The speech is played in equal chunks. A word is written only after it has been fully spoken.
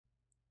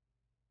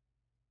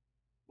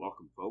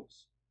Welcome,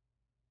 folks.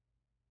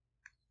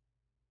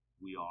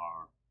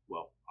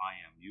 I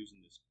am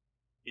using this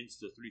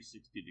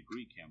Insta360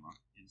 degree camera,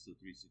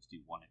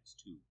 Insta360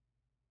 1X2.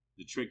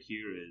 The trick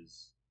here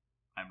is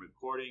I'm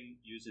recording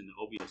using the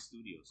OBS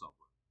Studio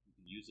software. You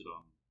can use it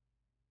on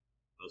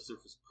a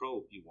Surface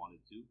Pro if you wanted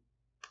to,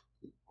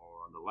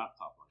 or on the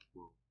laptop like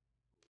we're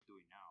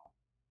doing now.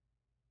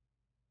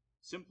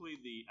 Simply,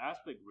 the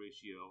aspect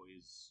ratio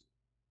is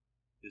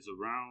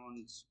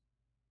around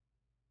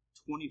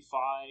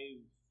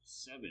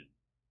 25:7.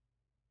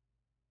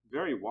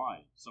 Very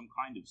wide, some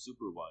kind of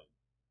super wide.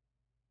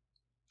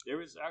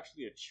 There is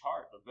actually a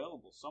chart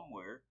available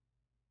somewhere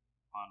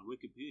on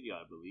Wikipedia,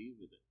 I believe,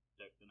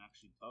 that can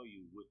actually tell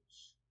you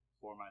which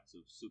formats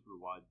of super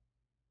wide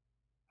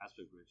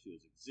aspect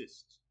ratios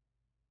exist.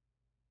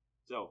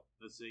 So,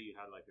 let's say you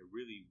had like a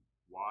really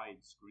wide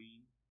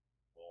screen,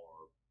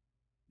 or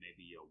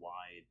maybe a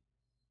wide,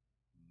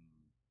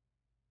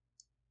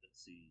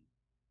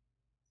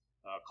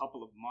 a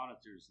couple of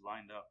monitors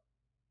lined up.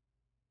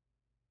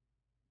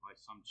 By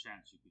some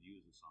chance, you could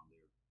use this on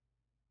there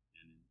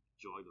and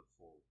enjoy the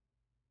full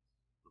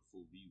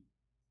view.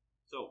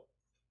 So,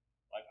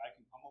 like, I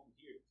can come over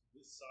here to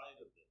this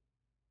side of the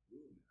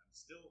room. I'm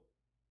still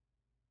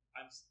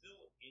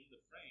in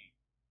the frame.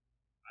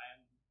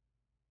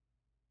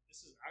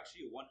 This is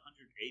actually a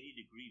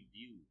 180-degree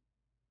view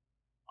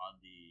on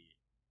the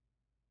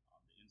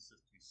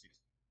Insta360.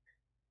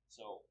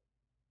 So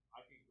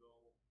I can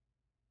go,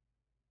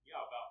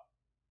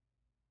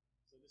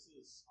 so this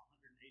is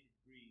 180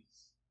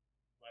 degrees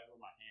right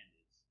where my hand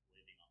is,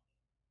 waving on the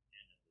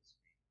end of the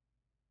screen.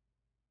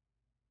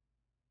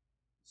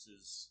 This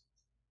is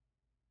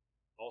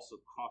also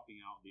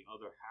cropping out the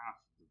other half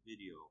of the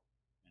video,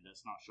 and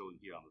that's not showing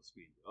here on the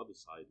screen. The other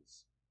side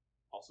is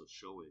also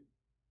showing.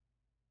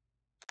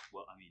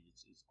 Well, I mean,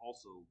 it's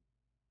also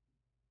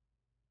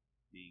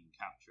being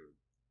captured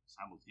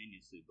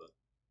simultaneously, but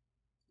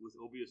with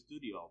OBS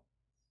Studio,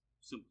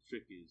 simple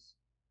trick is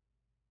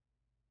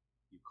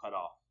you cut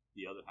off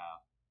the other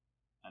half,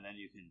 and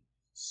then you can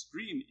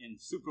stream in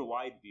super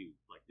wide view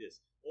like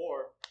this,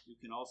 or you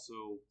can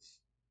also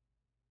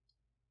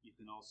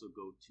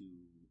go to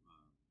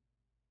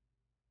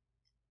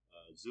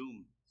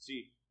Zoom.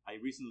 See, I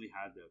recently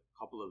had a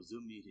couple of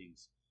Zoom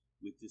meetings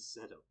with this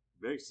setup.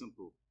 Very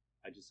simple.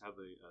 I just have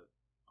a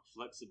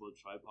flexible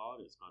tripod.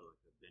 It's got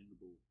like a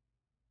bendable.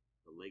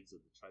 The legs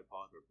of the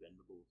tripod are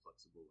bendable,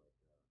 flexible.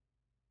 Like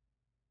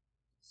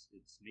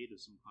it's made of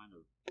some kind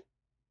of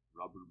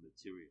rubber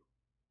material,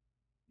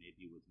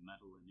 maybe with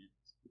metal in it.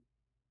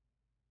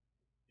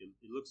 It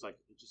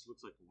just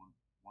looks like one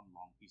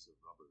long piece of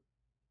rubber.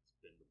 It's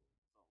bendable.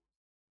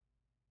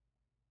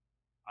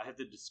 I have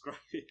to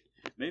describe it.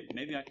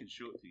 Maybe I can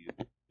show it to you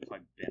if I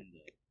bend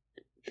the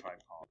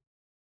tripod.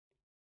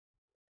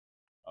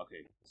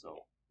 Okay,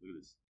 so look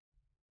at this.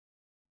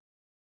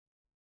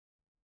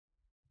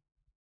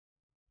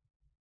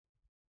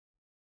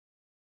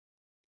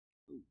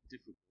 Oh,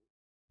 difficult.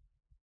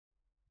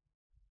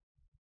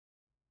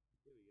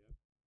 There we go.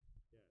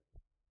 Yeah,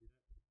 see that?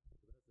 So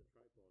that's the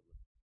tripod, and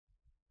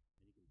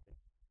you can bend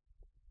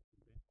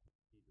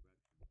any direction. Places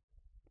back.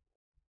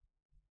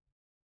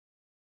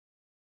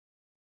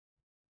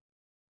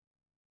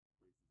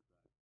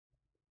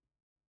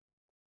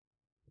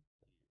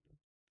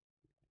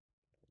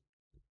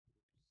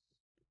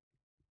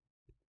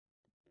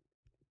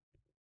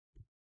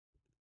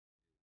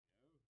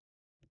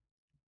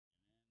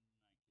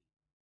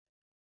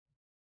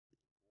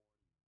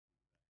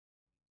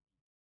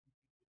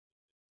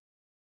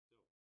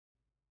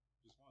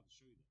 Just wanted to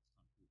show you that.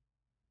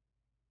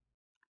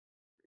 It's kind of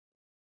cool.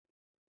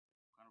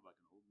 Kind of like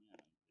an old man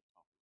I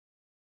talk with.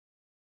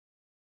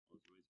 I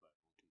was raised by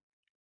old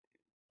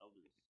people,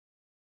 elders.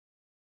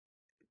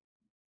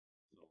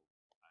 So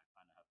I kind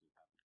of have to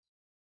have this.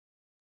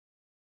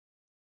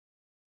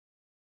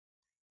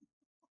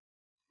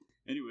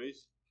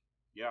 Anyways,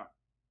 yeah.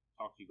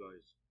 Talk to you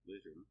guys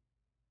later.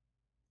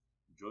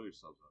 Enjoy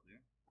yourselves out there.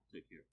 Take care.